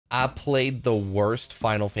I played the worst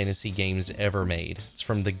Final Fantasy games ever made. It's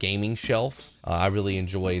from the Gaming Shelf. I really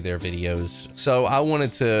enjoy their videos. So I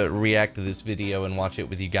wanted to react to this video and watch it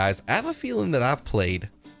with you guys. I have a feeling that I've played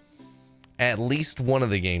at least one of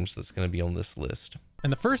the games that's going to be on this list.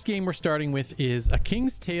 And the first game we're starting with is A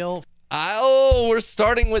King's Tale. Oh, we're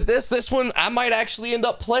starting with this. This one, I might actually end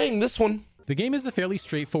up playing this one. The game is a fairly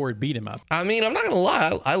straightforward beat 'em up. I mean, I'm not gonna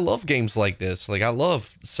lie, I love games like this. Like, I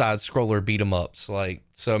love side scroller beat 'em ups. Like,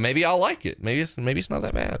 so maybe I'll like it. Maybe it's not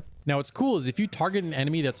that bad. Now, what's cool is if you target an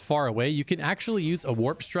enemy that's far away, you can actually use a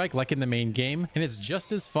warp strike like in the main game, and it's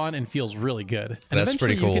just as fun and feels really good. And that's eventually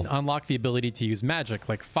pretty cool. You can unlock the ability to use magic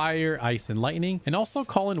like fire, ice, and lightning, and also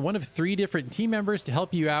call in one of 3 different team members to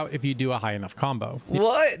help you out if you do a high enough combo.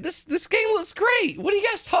 What? This game looks great. What are you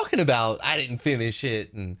guys talking about? I didn't finish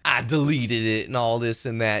it and I deleted it and all this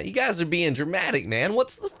and that. You guys are being dramatic, man.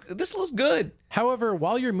 This looks good. However,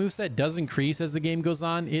 while your moveset does increase as the game goes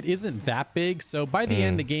on, it isn't that big, so by the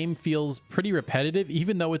end, the game feels pretty repetitive,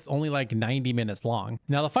 even though it's only like 90 minutes long.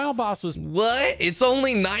 Now, the final boss was... What? It's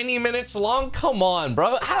only 90 minutes long? Come on,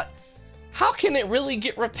 bro. How can it really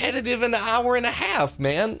get repetitive in an hour and a half,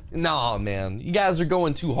 man? Nah, man. You guys are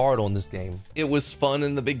going too hard on this game. It was fun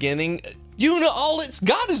in the beginning. You know, all it's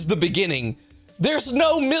got is the beginning. There's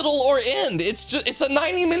no middle or end. It's a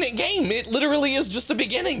 90-minute game. It literally is just a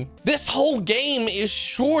beginning. This whole game is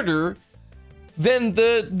shorter than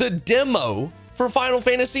the demo for Final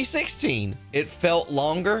Fantasy 16. It felt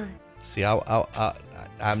longer. See,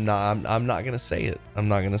 I'm not gonna say it. I'm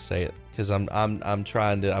not gonna say it because I'm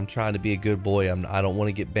trying to be a good boy. I don't want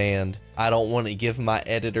to get banned. I don't want to give my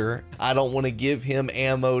editor. I don't want to give him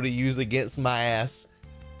ammo to use against my ass.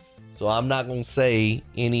 So I'm not going to say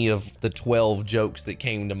any of the 12 jokes that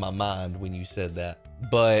came to my mind when you said that.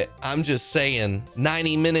 But I'm just saying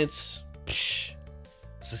 90 minutes, psh,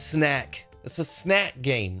 it's a snack. It's a snack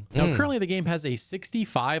game. Now, currently the game has a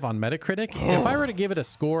 65 on Metacritic. If I were to give it a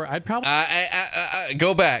score, I'd probably...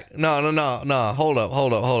 Go back. No. Hold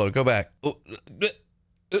up. Go back.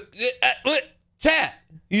 Chat,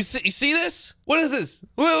 you see this? What is this?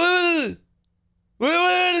 What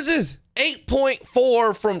is this?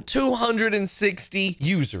 8.4 from 260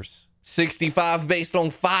 users. 65 based on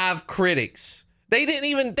 5 critics. They didn't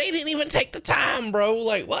even take the time, bro.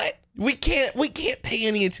 Like, what? We can't pay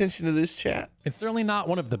any attention to this, chat. It's certainly not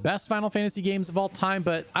one of the best Final Fantasy games of all time,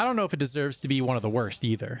 but I don't know if it deserves to be one of the worst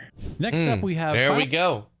either. Next up, we have... There we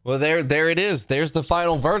go. Well, there it is. There's the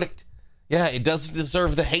final verdict. Yeah, it doesn't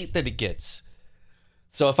deserve the hate that it gets.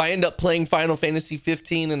 So if I end up playing Final Fantasy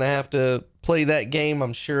 15 and I have to play that game,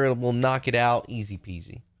 I'm sure it will knock it out easy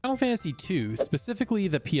peasy. Final Fantasy 2, specifically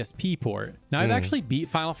the PSP port. Now, I've actually beat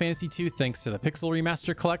Final Fantasy 2 thanks to the Pixel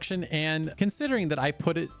Remaster Collection, and considering that I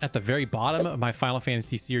put it at the very bottom of my Final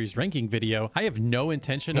Fantasy series ranking video, I have no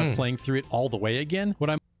intention of playing through it all the way again.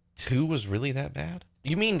 2 was really that bad?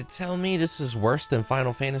 You mean to tell me this is worse than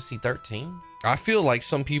Final Fantasy 13? I feel like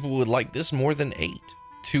some people would like this more than 8.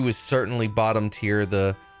 2 is certainly bottom tier.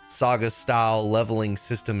 The Saga style leveling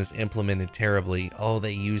system is implemented terribly. Oh,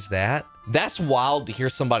 they use that? That's wild to hear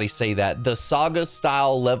somebody say that. The Saga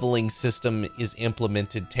style leveling system is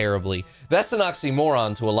implemented terribly. That's an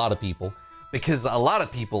oxymoron to a lot of people because a lot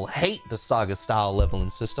of people hate the Saga style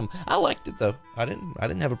leveling system. I liked it though. I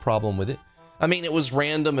didn't have a problem with it. I mean, it was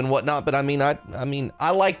random and whatnot, but I mean,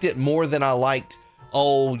 I liked it more than I liked,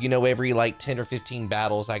 oh, you know, every like 10 or 15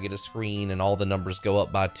 battles I get a screen and all the numbers go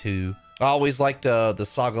up by 2. I always liked the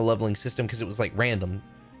Saga leveling system because it was like random.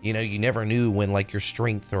 You know, you never knew when like your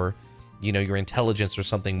strength or, you know, your intelligence or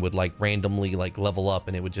something would like randomly like level up,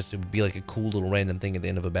 and it would be like a cool little random thing at the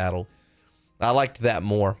end of a battle. I liked that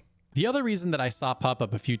more. The other reason that I saw pop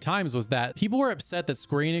up a few times was that people were upset that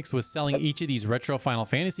Square Enix was selling each of these retro Final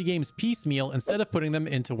Fantasy games piecemeal instead of putting them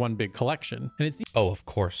into one big collection. And it's... Oh, of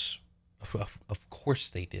course. Of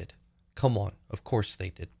course they did. Come on. Of course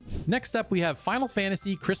they did. Next up, we have Final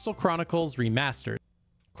Fantasy Crystal Chronicles Remastered.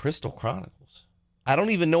 Crystal Chronicles? I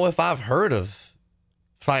don't even know if I've heard of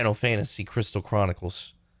Final Fantasy Crystal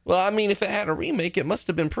Chronicles. Well, I mean, if it had a remake, it must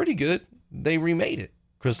have been pretty good. They remade it.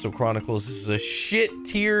 Crystal Chronicles is a shit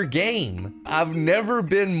tier game. I've never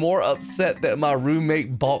been more upset that my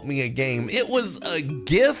roommate bought me a game. It was a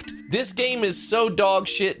gift. This game is so dog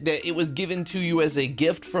shit that it was given to you as a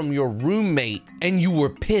gift from your roommate and you were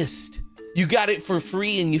pissed. You got it for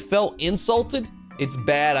free and you felt insulted. It's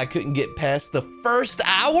bad. I couldn't get past the first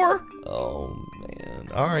hour. Oh man.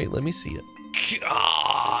 All right, let me see it.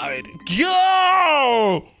 God.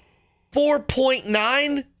 Go!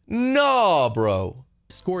 4.9? Nah, bro.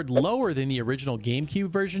 Scored lower than the original GameCube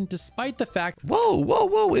version, despite the fact whoa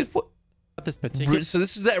this particular So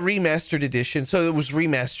this is that remastered edition. So it was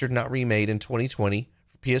remastered, not remade in 2020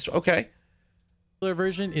 for PS. Okay.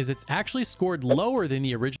 version is it's actually scored lower than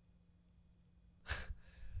the original.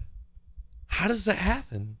 How does that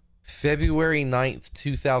happen? February 9th,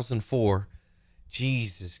 2004.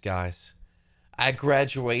 Jesus, guys. I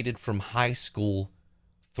graduated from high school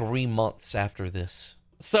 3 months after this.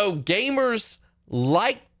 So gamers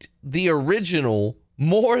liked the original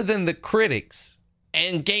more than the critics,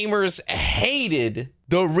 and gamers hated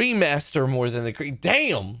the remaster more than the critics.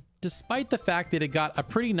 Damn. Despite the fact that it got a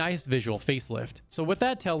pretty nice visual facelift. So what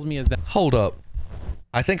that tells me is that Hold up.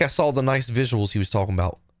 I think I saw the nice visuals he was talking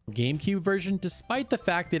about. GameCube version, despite the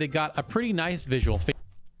fact that it got a pretty nice visual facelift.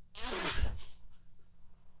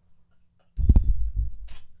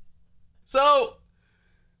 So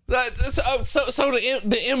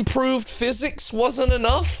the improved physics wasn't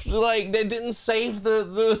enough? Like, they didn't save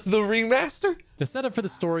the remaster? The setup for the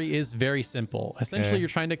story is very simple. Essentially, you're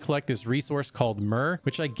trying to collect this resource called myrrh,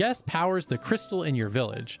 which I guess powers the crystal in your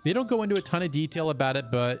village. They don't go into a ton of detail about it,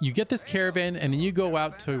 but you get this caravan and then you go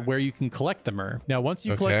out to where you can collect the myrrh. Now, once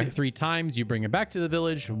you collect it 3 times, you bring it back to the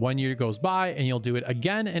village. 1 year goes by and you'll do it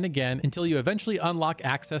again and again until you eventually unlock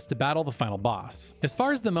access to battle the final boss. As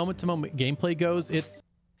far as the moment-to-moment gameplay goes,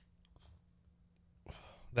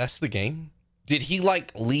 That's the game? Did he,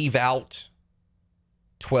 like, leave out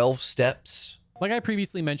 12 steps? like I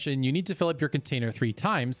previously mentioned, you need to fill up your container 3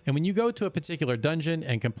 times, and when you go to a particular dungeon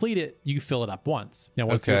and complete it, you fill it up once. Now,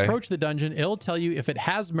 once you approach the dungeon, it'll tell you if it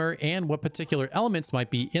has myrrh and what particular elements might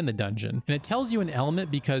be in the dungeon. And it tells you an element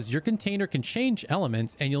because your container can change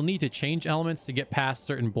elements, and you'll need to change elements to get past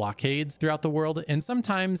certain blockades throughout the world. And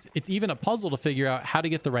sometimes it's even a puzzle to figure out how to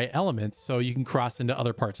get the right elements so you can cross into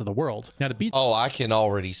other parts of the world. Now, to beat I can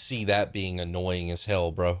already see that being annoying as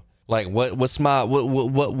hell, bro. Like, what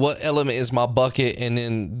element is my bucket, and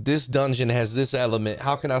then this dungeon has this element.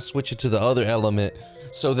 How can I switch it to the other element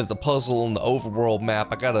so that the puzzle on the overworld map,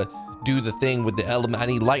 I gotta do the thing with the element. I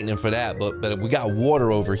need lightning for that, but we got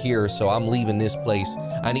water over here, so I'm leaving this place.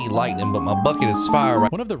 I need lightning, but my bucket is fire.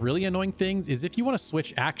 Right. One of the really annoying things is if you want to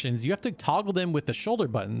switch actions, you have to toggle them with the shoulder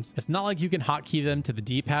buttons. It's not like you can hotkey them to the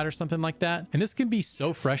D-pad or something like that. And this can be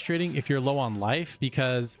so frustrating if you're low on life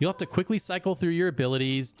because you'll have to quickly cycle through your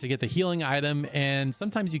abilities to get the healing item, and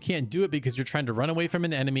sometimes you can't do it because you're trying to run away from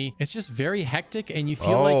an enemy. It's just very hectic, and you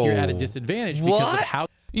feel like you're at a disadvantage because of how...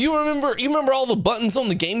 You remember all the buttons on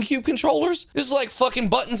the GameCube controllers? There's like fucking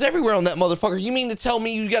buttons everywhere on that motherfucker. You mean to tell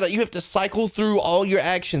me you have to cycle through all your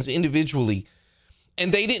actions individually,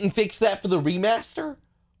 and they didn't fix that for the remaster?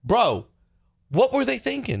 Bro, what were they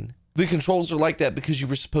thinking? The controls are like that because you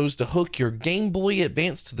were supposed to hook your Game Boy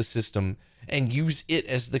Advance to the system and use it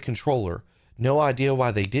as the controller. No idea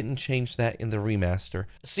why they didn't change that in the remaster.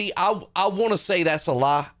 See, I want to say that's a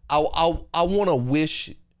lie. I want to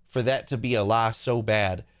wish for that to be a lie so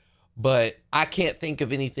bad, but I can't think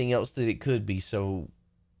of anything else that it could be, so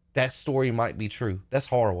that story might be true. That's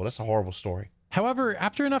horrible. That's a horrible story. However,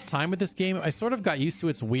 after enough time with this game, I sort of got used to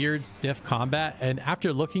its weird, stiff combat, and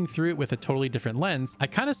after looking through it with a totally different lens, I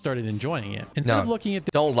kind of started enjoying it. Instead of looking at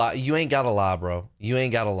don't lie. You ain't gotta lie, bro. You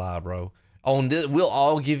ain't gotta lie, bro. On this, we'll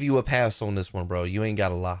all give you a pass on this one, bro. You ain't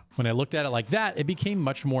gotta lie. When I looked at it like that, it became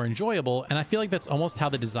much more enjoyable, and I feel like that's almost how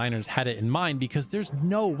the designers had it in mind, because there's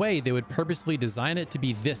no way they would purposefully design it to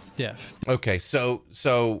be this stiff. Okay, so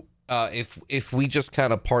if we just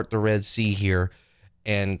kind of part the Red Sea here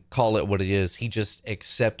and call it what it is, he just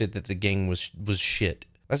accepted that the game was shit.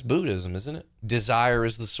 That's Buddhism, isn't it? Desire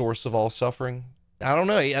is the source of all suffering. I don't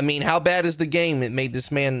know. I mean, how bad is the game?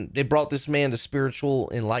 It brought this man to spiritual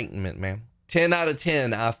enlightenment, man. 10 out of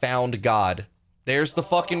 10, I found God. There's the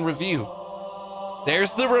fucking review.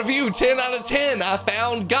 There's the review. 10 out of 10, I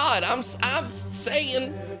found God. I'm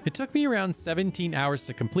saying. It took me around 17 hours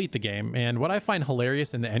to complete the game, and what I find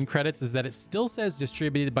hilarious in the end credits is that it still says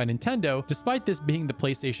distributed by Nintendo, despite this being the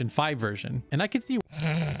PlayStation 5 version. And I can see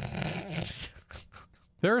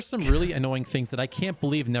there are some really annoying things that I can't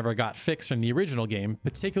believe never got fixed from the original game,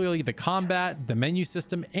 particularly the combat, the menu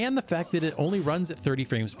system, and the fact that it only runs at 30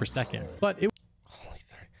 frames per second. But it... Only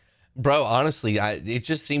 30. Bro, honestly, it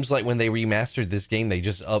just seems like when they remastered this game, they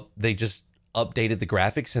just updated the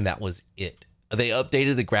graphics, and that was it. They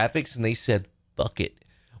updated the graphics and they said, fuck it.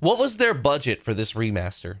 What was their budget for this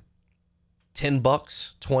remaster? 10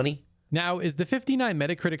 bucks? 20? Now, is the 59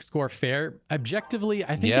 Metacritic score fair? Objectively,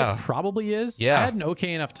 I think it probably is. Yeah. I had an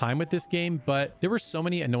okay enough time with this game, but there were so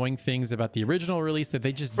many annoying things about the original release that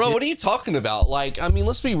they just Bro, what are you talking about? Like, I mean,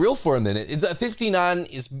 let's be real for a minute. It's a 59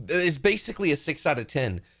 is basically a 6 out of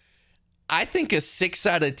 10. I think a 6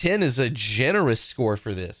 out of 10 is a generous score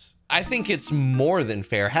for this. I think it's more than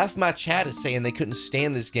fair. Half my chat is saying they couldn't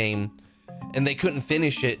stand this game and they couldn't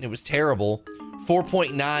finish it and it was terrible.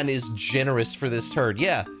 4.9 is generous for this turd.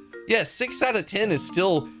 Yeah, 6 out of 10 is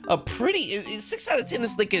still a pretty, 6 out of 10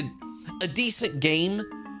 is like a decent game.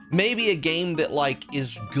 Maybe a game that like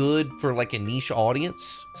is good for like a niche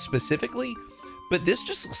audience specifically, but this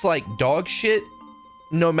just looks like dog shit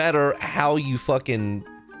no matter how you fucking,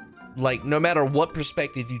 like, no matter what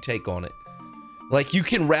perspective you take on it. Like, you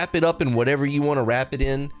can wrap it up in whatever you want to wrap it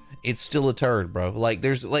in. It's still a turd, bro. Like,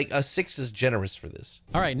 there's like a 6 is generous for this.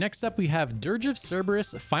 All right, next up we have Dirge of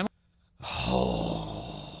Cerberus Final.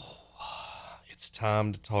 Oh, it's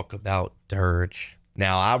time to talk about Dirge.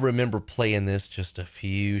 Now, I remember playing this just a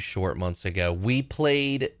few short months ago. We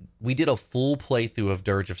did a full playthrough of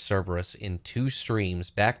Dirge of Cerberus in 2 streams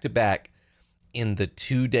back to back in the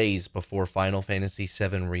 2 days before Final Fantasy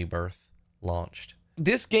VII Rebirth launched.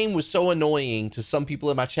 This game was so annoying to some people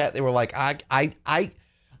in my chat. They were like, I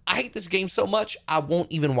hate this game so much, I won't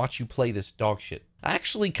even watch you play this dog shit. I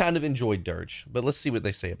actually kind of enjoyed Dirge, but let's see what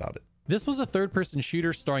they say about it. This was a third-person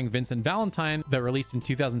shooter starring Vincent Valentine that released in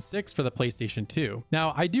 2006 for the PlayStation 2.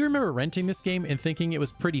 Now, I do remember renting this game and thinking it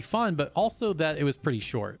was pretty fun, but also that it was pretty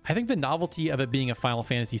short. I think the novelty of it being a Final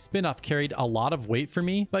Fantasy spin-off carried a lot of weight for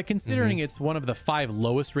me, but considering it's one of the 5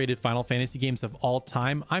 lowest-rated Final Fantasy games of all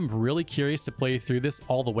time, I'm really curious to play through this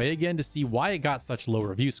all the way again to see why it got such low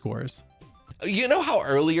review scores. You know how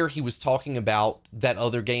earlier he was talking about that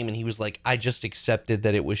other game and he was like, I just accepted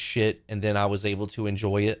that it was shit and then I was able to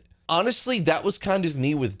enjoy it? Honestly, that was kind of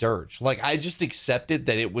me with Dirge. Like, I just accepted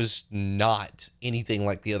that it was not anything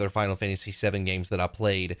like the other Final Fantasy VII games that I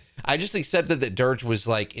played. I just accepted that Dirge was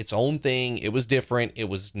like its own thing. It was different. It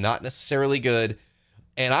was not necessarily good.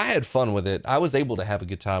 And I had fun with it. I was able to have a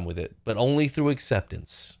good time with it, but only through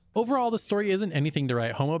acceptance. Overall, the story isn't anything to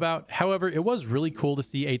write home about. However, it was really cool to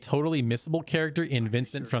see a totally missable character in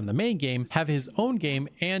Vincent from the main game have his own game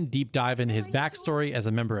and deep dive into his backstory as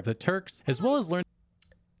a member of the Turks, as well as learn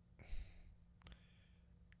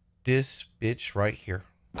This bitch right here.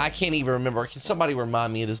 I can't even remember. Can somebody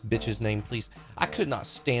remind me of this bitch's name, please? I could not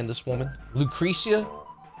stand this woman. Lucretia?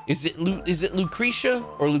 Is it Lucretia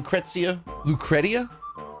or Lucrezia? Lucretia?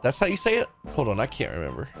 That's how you say it? Hold on, I can't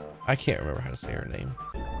remember. I can't remember how to say her name.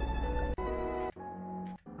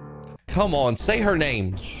 Come on, say her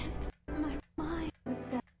name.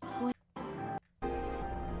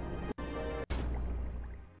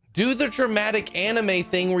 Do the dramatic anime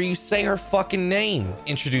thing where you say her fucking name.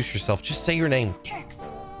 Introduce yourself. Just say your name. Turks.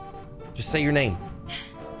 Just say your name.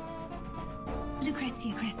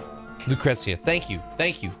 Lucrezia Crescent. Lucrezia. Thank you.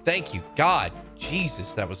 Thank you. Thank you. God.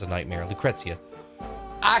 Jesus, that was a nightmare. Lucrezia.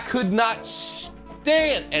 I could not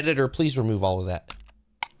stand. Editor, please remove all of that.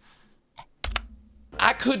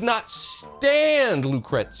 I could not stand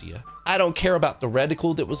Lucrezia. I don't care about the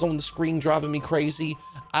reticle that was on the screen driving me crazy.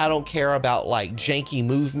 I don't care about like janky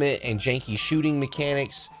movement and janky shooting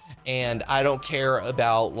mechanics. And I don't care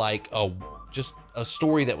about like just a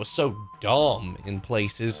story that was so dumb in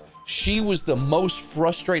places. She was the most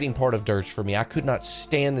frustrating part of Dirge for me. I could not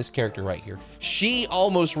stand this character right here. She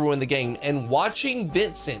almost ruined the game. And watching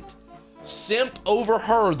Vincent simp over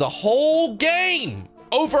her the whole game,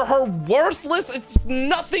 over her worthless, it's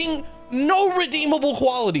nothing, no redeemable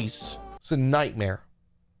qualities. It's a nightmare.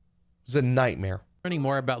 It's a nightmare. learning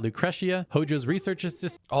more about Lucretia, Hojo's research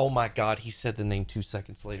assistant. Oh my God, he said the name 2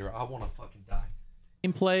 seconds later. I want to fucking die.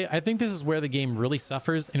 Gameplay, I think this is where the game really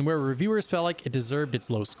suffers and where reviewers felt like it deserved its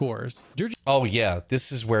low scores. Oh yeah,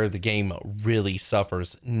 this is where the game really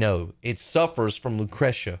suffers. No, it suffers from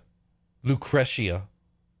Lucretia.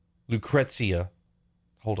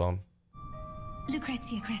 Hold on.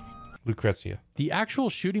 Lucrezia Crescent. Lucrezia. The actual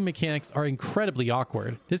shooting mechanics are incredibly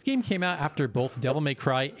awkward. This game came out after both Devil May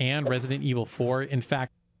Cry and Resident Evil 4. In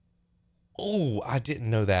fact, Oh, I didn't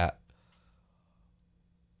know that.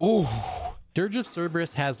 Oh. Dirge of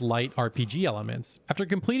Cerberus has light RPG elements. After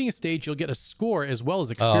completing a stage, you'll get a score as well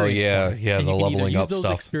as experience points. Yeah, And the you can either leveling use up those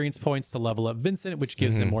stuff. experience points to level up Vincent, which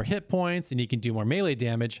gives him more hit points, and he can do more melee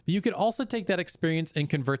damage. But you could also take that experience and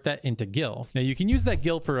convert that into gil. Now, you can use that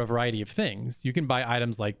gil for a variety of things. You can buy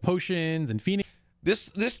items like potions and phoenix.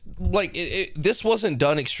 This wasn't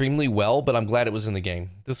done extremely well, but I'm glad it was in the game.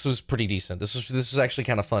 This was pretty decent. This was actually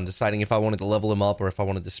kind of fun, deciding if I wanted to level him up or if I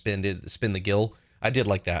wanted to spin the gil. I did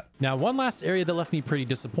like that. Now, one last area that left me pretty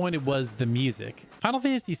disappointed was the music. Final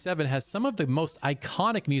Fantasy VII has some of the most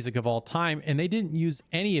iconic music of all time, and they didn't use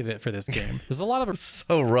any of it for this game. There's a lot of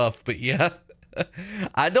So rough, but yeah.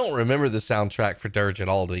 I don't remember the soundtrack for Dirge at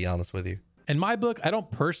all, to be honest with you. In my book, I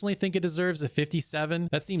don't personally think it deserves a 57.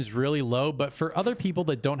 That seems really low, but for other people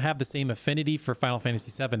that don't have the same affinity for Final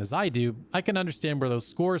Fantasy VII as I do, I can understand where those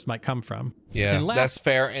scores might come from. Yeah, And that's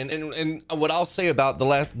fair. And what I'll say about the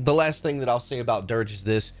last thing that I'll say about Dirge is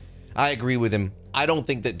this. I agree with him. I don't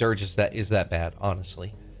think that Dirge is that bad,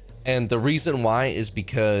 honestly. And the reason why is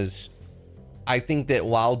because I think that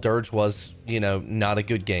while Dirge was, not a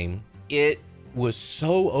good game, it was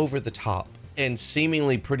so over the top and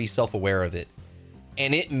seemingly pretty self-aware of it.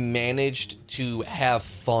 And it managed to have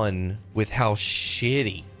fun with how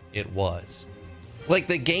shitty it was. Like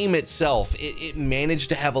the game itself, it managed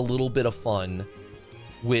to have a little bit of fun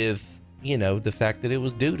with, the fact that it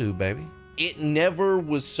was doo-doo, baby. It never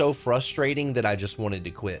was so frustrating that I just wanted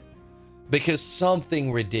to quit. Because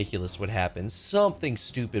something ridiculous would happen, something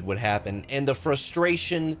stupid would happen, and the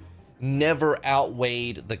frustration never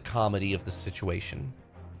outweighed the comedy of the situation.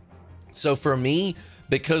 So for me,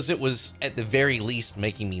 because it was at the very least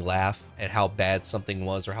making me laugh at how bad something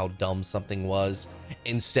was or how dumb something was,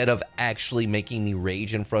 instead of actually making me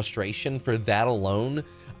rage and frustration, for that alone,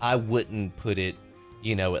 I wouldn't put it,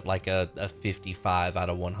 at like a 55 out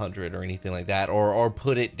of 100 or anything like that, or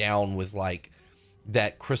put it down with like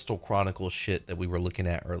that Crystal Chronicles shit that we were looking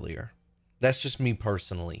at earlier. That's just me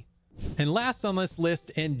personally. And last on this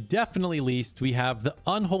list, and definitely least, we have the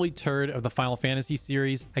unholy turd of the Final Fantasy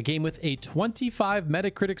series, a game with a 25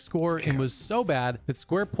 Metacritic score and was so bad that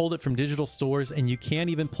Square pulled it from digital stores and you can't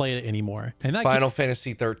even play it anymore. And that Final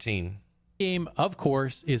Fantasy 13. Game, of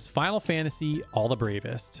course, is Final Fantasy All the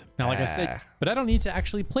Bravest. Now, like I said, but I don't need to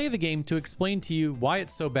actually play the game to explain to you why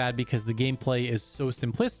it's so bad, because the gameplay is so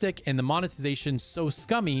simplistic and the monetization so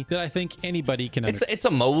scummy that I think anybody can understand. It's a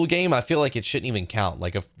mobile game. I feel like it shouldn't even count.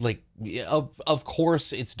 Of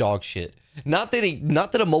course it's dog shit. Not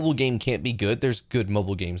that a mobile game can't be good. There's good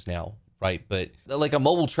mobile games now, right? But like a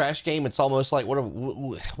mobile trash game, it's almost like what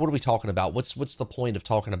are we talking about? What's the point of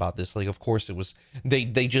talking about this? Like, of course it was they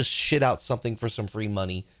just shit out something for some free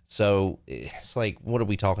money. So it's like, what are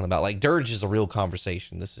we talking about? Like, Dirge is a real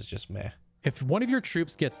conversation. This is just meh. If one of your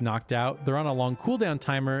troops gets knocked out, they're on a long cooldown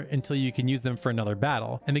timer until you can use them for another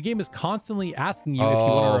battle. And the game is constantly asking you if you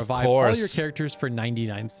want to revive all your characters for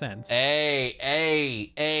 99 cents. Hey.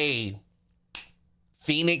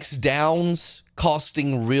 Phoenix Downs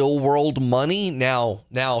costing real world money? Now,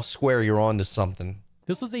 Square, you're on to something.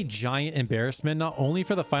 This was a giant embarrassment, not only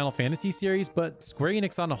for the Final Fantasy series, but Square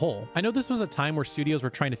Enix on a whole. I know this was a time where studios were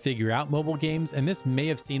trying to figure out mobile games, and this may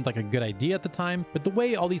have seemed like a good idea at the time, but the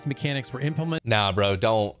way all these mechanics were implemented... Nah, bro,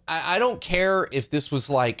 don't. I don't care if this was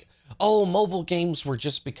like, oh, mobile games were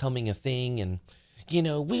just becoming a thing, and,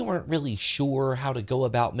 we weren't really sure how to go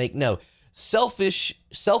about No.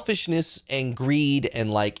 Selfishness and greed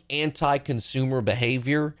and like anti-consumer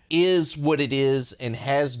behavior is what it is and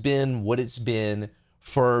has been what it's been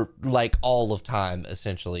for like all of time,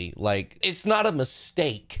 essentially. Like, it's not a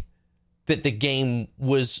mistake that the game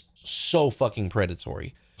was so fucking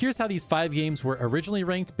predatory. Here's how these 5 games were originally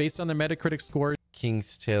ranked based on their Metacritic scores.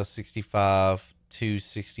 King's Tale 65,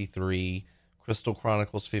 263, Crystal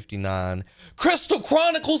Chronicles 59. Crystal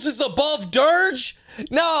Chronicles is above Dirge?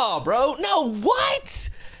 Nah, bro. No, what?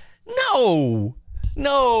 No.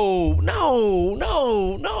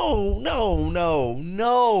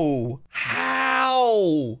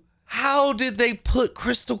 How did they put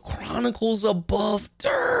Crystal Chronicles above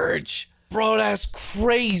Dirge? Bro, that's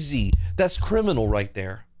crazy. That's criminal right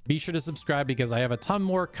there. Be sure to subscribe because I have a ton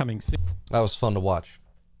more coming soon. That was fun to watch.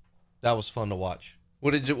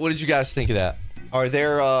 What did you guys think of that? Are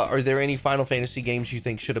there any Final Fantasy games you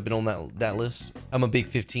think should have been on that list? I'm a big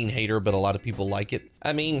 15 hater, but a lot of people like it.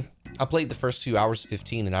 I mean, I played the first 2 hours of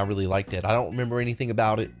 15 and I really liked it. I don't remember anything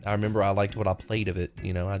about it. I remember I liked what I played of it.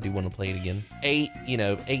 I do want to play it again. 8,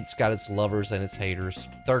 8's got its lovers and its haters.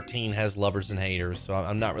 13 has lovers and haters, so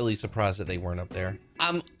I'm not really surprised that they weren't up there.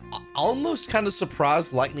 I'm almost kind of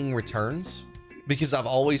surprised Lightning Returns, because I've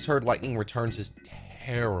always heard Lightning Returns is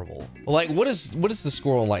terrible. Like, what is the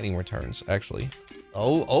score on Lightning Returns, actually?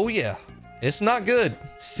 Oh yeah, it's not good.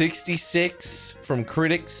 66 from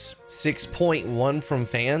critics, 6.1 from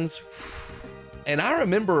fans. And I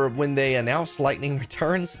remember when they announced Lightning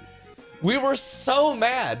Returns, we were so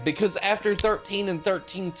mad because after 13 and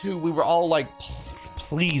 13-2, we were all like,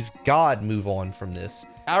 please God, move on from this.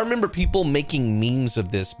 I remember people making memes of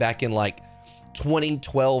this back in like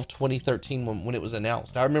 2012, 2013 when it was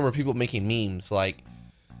announced. I remember people making memes like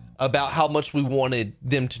about how much we wanted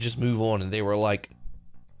them to just move on, and they were like,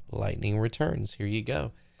 Lightning Returns, here you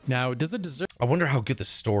go. Now, does it deserve... I wonder how good the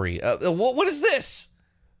story... what is this?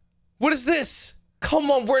 What is this?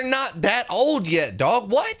 Come on, we're not that old yet,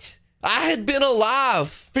 dog. What? I had been alive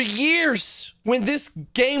for years when this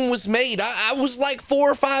game was made. I was like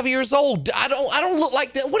 4 or 5 years old. I don't look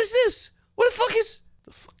like that. What is this? What the fuck is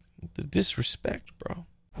the disrespect, bro?